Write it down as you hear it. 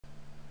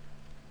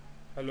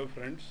Hello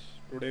friends,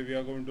 today we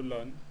are going to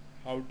learn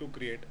how to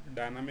create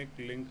dynamic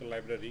link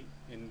library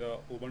in the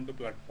Ubuntu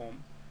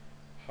platform,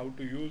 how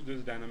to use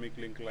this dynamic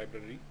link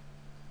library,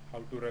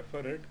 how to refer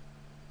it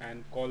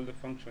and call the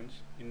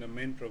functions in the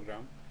main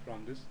program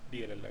from this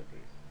DLL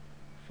library.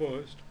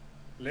 First,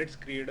 let's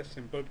create a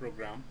simple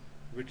program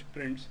which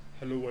prints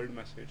hello world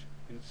message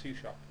in C#.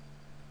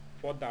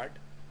 For that,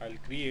 I'll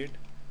create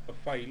a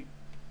file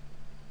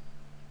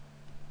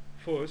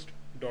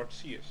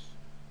first.cs.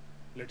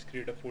 Let's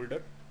create a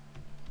folder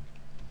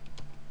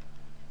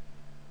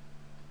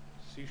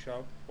C#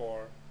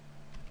 for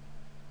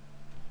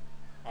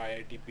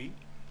IITP.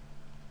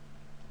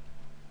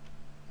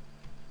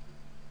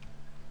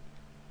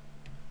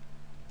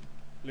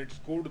 Let's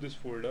go to this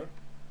folder.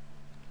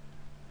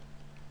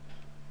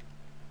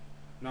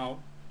 Now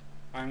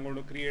I'm going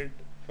to create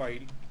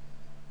file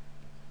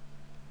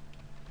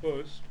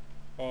first,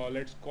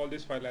 let's call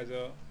this file as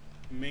a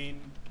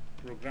main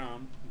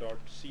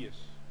program.cs.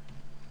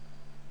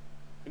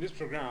 In this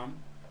program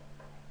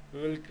we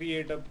will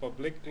create a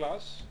public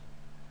class.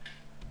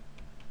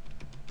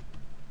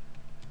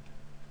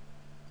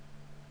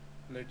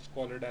 Let's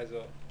call it as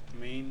a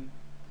main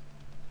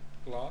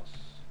class.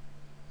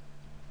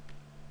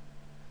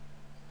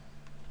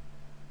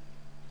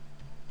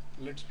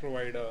 Let's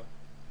provide a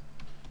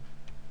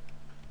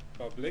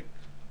public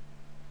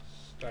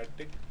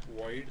static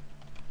void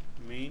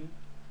main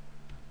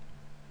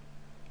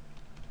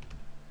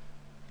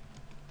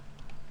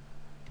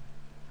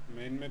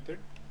method,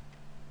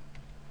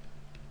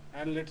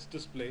 and let's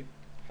display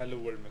hello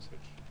world message.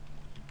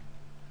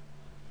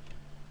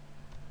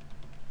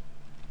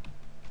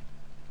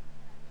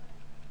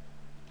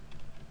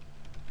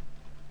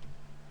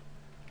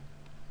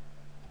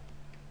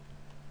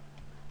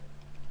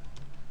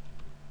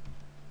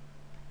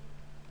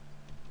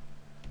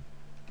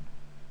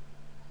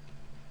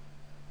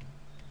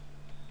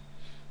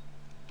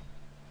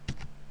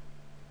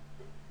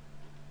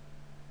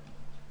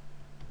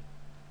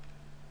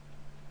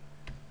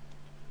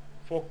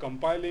 For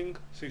compiling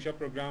C#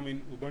 program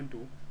in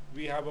Ubuntu,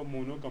 we have a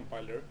mono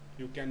compiler.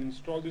 You can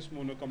install this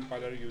mono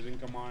compiler using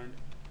command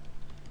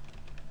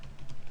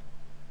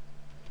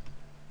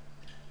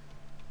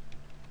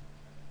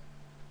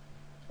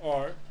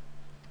or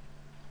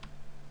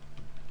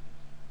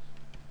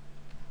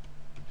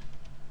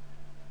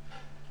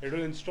it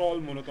will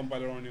install mono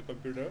compiler on your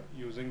computer,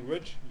 using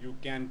which you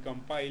can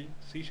compile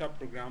C#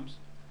 programs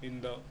in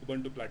the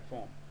Ubuntu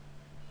platform.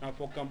 Now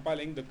for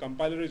compiling, the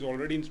compiler is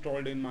already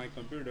installed in my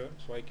computer,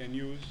 so I can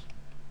use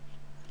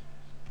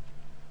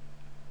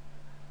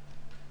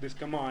this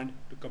command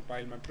to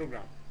compile my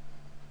program.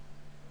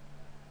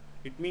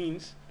 It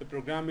means the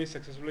program is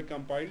successfully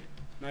compiled.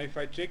 Now if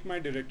I check my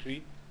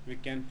directory, we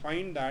can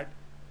find that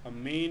a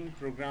main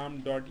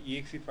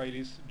program.exe file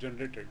is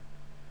generated.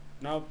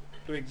 Now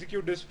to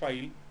execute this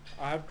file,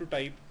 I have to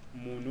type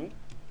mono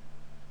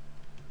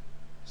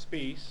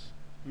space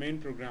main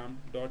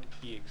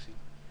program.exe.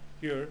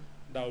 Here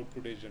the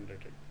output is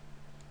generated.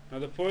 Now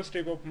the first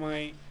step of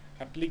my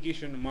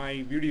application,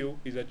 my video,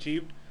 is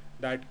achieved,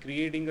 that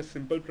creating a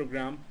simple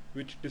program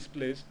which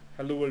displays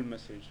hello world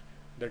message.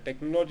 The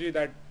technology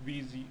that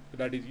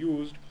is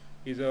used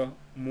is a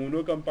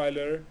mono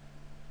compiler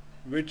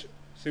which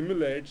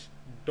simulates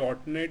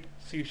 .NET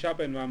C#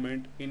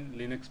 environment in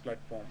Linux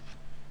platform.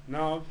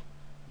 Now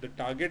the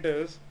target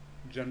is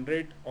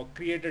generate or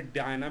create a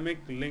dynamic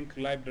link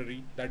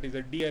library, that is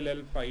a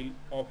DLL file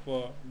of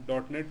a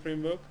 .NET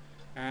framework,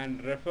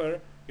 and refer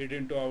it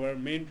into our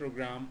main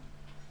program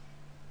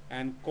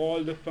and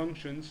call the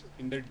functions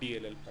in the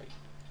DLL file.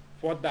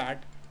 For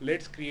that,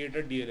 let's create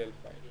a DLL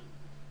file.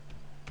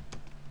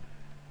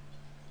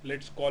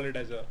 Let's call it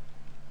as a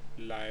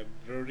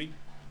library.cs.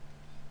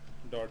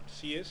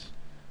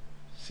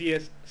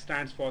 CS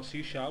stands for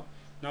C#.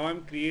 Now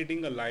I'm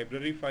creating a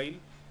library file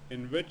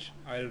in which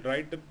I'll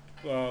write the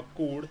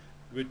code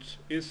which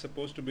is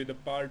supposed to be the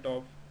part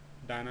of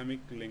dynamic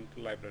link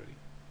library.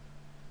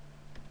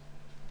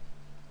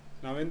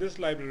 Now in this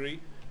library,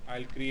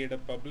 I'll create a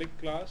public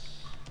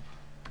class.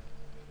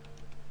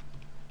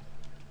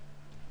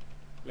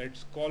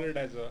 Let's call it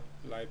as a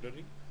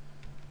library.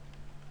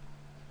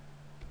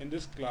 In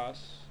this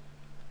class,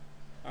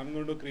 I'm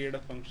going to create a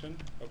function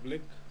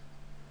public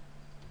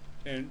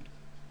int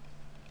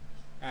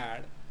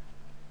add.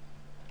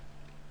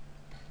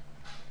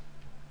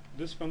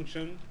 This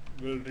function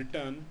will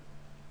return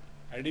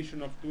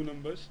addition of two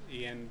numbers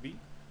a and b,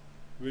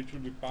 which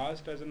will be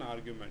passed as an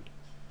argument,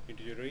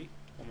 integer a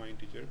comma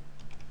integer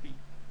b.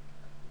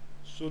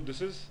 So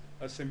this is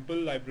a simple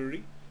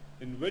library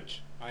in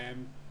which I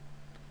am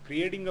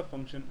creating a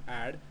function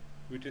add,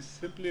 which is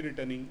simply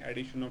returning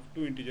addition of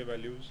two integer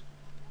values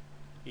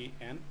a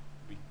and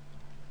b.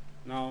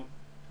 Now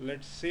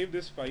let's save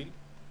this file.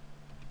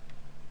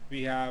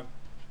 We have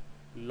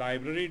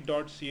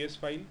library.cs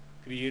file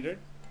created.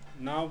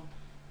 Now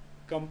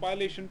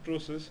compilation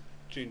process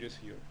changes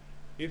here.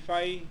 If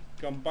I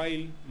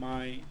compile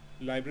my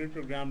library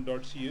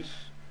program.cs,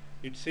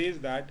 it says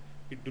that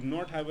it do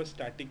not have a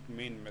static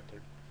main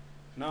method.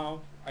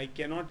 Now I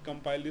cannot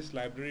compile this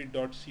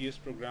library.cs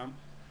program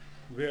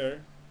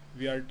where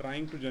we are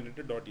trying to generate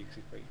a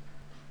 .exe file.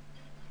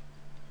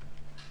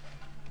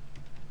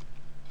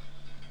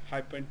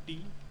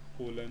 -t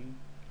colon,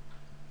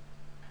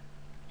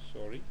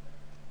 sorry,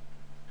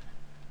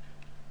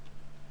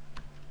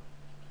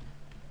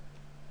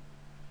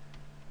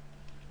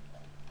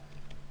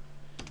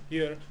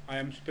 here I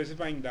am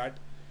specifying that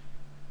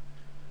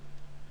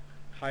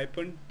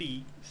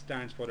 -t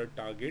stands for a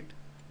target.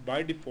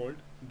 By default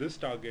this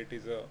target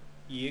is a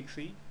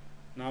exe.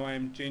 Now I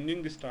am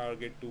changing this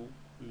target to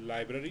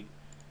library.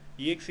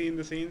 Exe in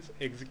the sense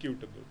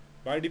executable.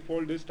 By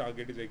default this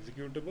target is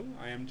executable.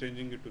 I am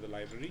changing it to the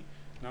library.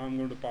 Now I'm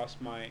going to pass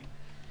my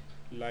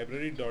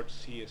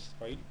library.cs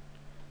file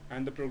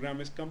and the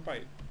program is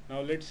compiled.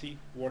 Now let's see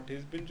what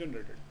has been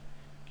generated.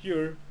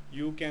 Here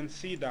you can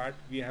see that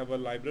we have a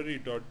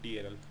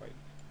library.dll file.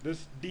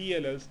 This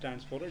DLL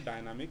stands for a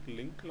dynamic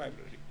link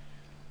library.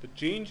 The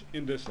change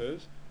in this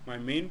is my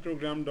main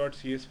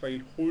program.cs file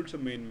holds a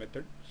main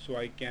method, so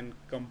I can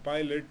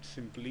compile it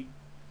simply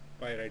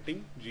by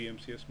writing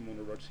gmcs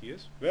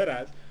mono.cs,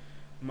 whereas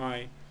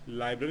my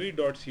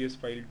library.cs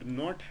file do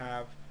not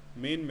have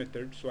main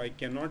method, so I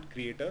cannot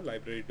create a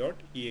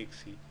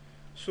library.exe.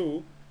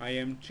 So I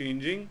am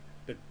changing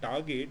the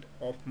target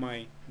of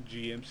my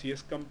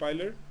gmcs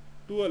compiler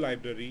to a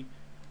library,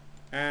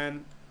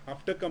 and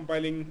after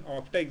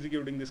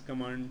executing this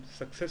command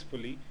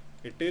successfully,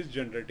 it is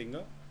generating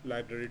a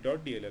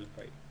library.dll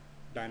file,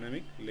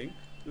 dynamic link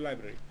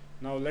library.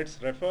 Now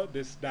let's refer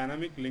this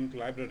dynamic link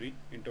library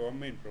into our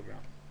main program.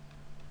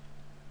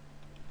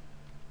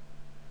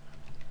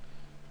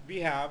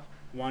 We have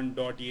one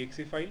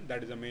 .exe file,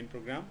 that is a main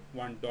program,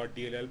 one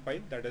 .dll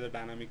file, that is a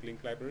dynamic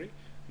link library.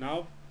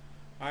 Now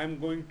I am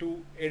going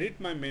to edit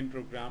my main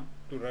program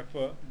to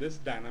refer this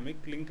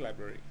dynamic link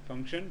library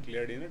function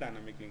declared in a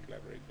dynamic link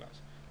library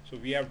class. So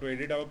we have to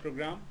edit our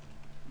program,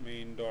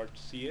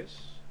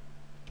 main.cs.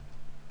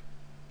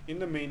 In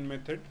the main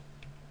method,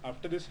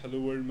 after this hello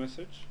world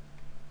message,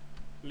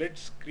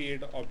 let's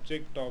create an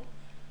object of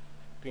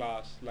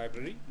class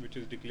library which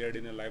is declared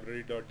in a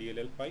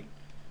library.dll file.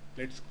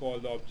 Let's call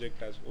the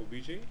object as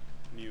obj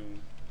new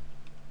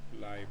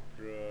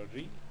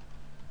library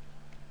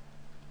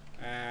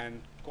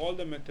and call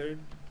the method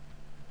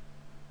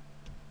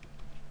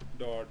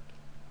dot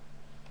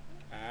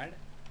add.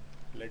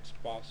 Let's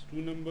pass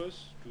two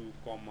numbers 2,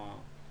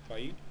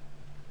 5,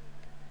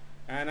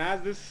 and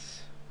as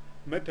this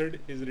method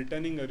is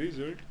returning a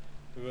result,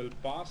 we will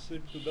pass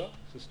it to the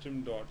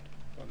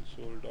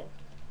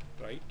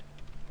system.console.write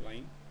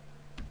line.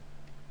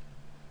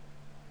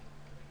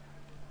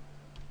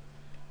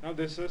 Now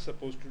this is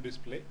supposed to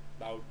display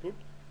the output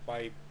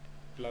 5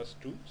 plus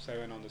 2,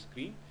 7 on the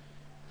screen.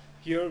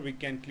 Here we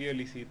can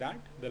clearly see that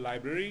the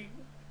library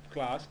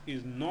class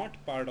is not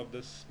part of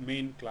this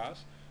main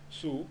class,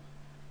 so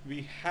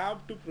we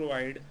have to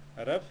provide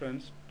a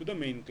reference to the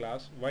main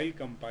class while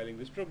compiling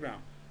this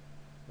program,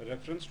 a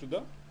reference to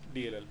the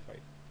DLL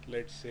file.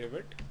 Let's save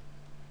it.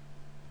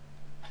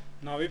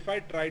 Now if I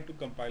try to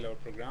compile our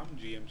program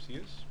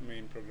gmcs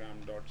main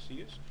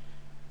program.cs,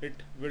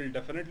 it will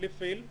definitely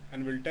fail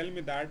and will tell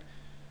me that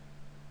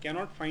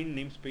cannot find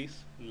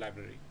namespace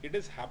library. It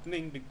is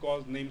happening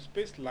because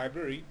namespace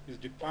library is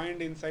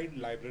defined inside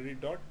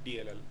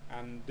library.dll,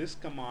 and this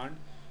command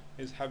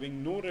is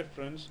having no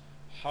reference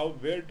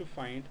where to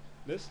find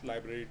this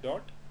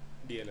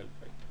library.dll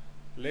file.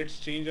 Let's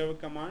change our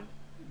command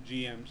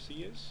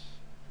gmcs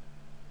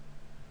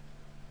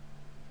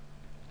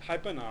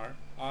 -r.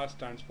 R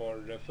stands for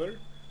refer.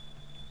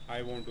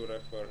 I want to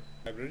refer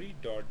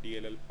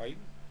library.dll file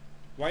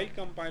while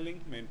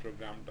compiling main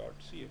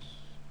program.cs.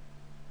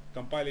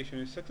 Compilation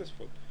is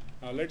successful.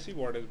 Now let's see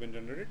what has been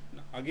generated.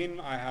 Again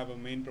I have a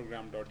main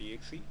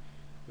program.exe.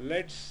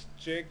 Let's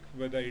check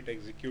whether it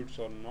executes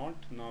or not.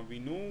 Now we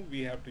know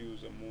we have to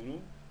use a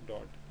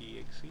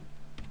mono.exe,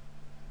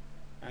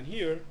 and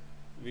here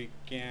we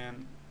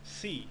can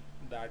see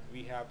that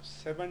we have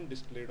 7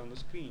 displayed on the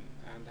screen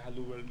and the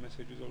hello world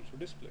message is also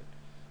displayed.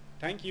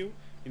 Thank you.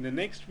 In the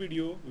next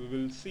video we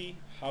will see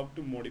how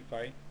to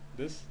modify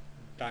this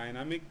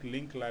dynamic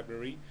link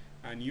library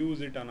and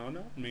use it on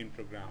our main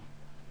program.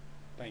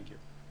 Thank you.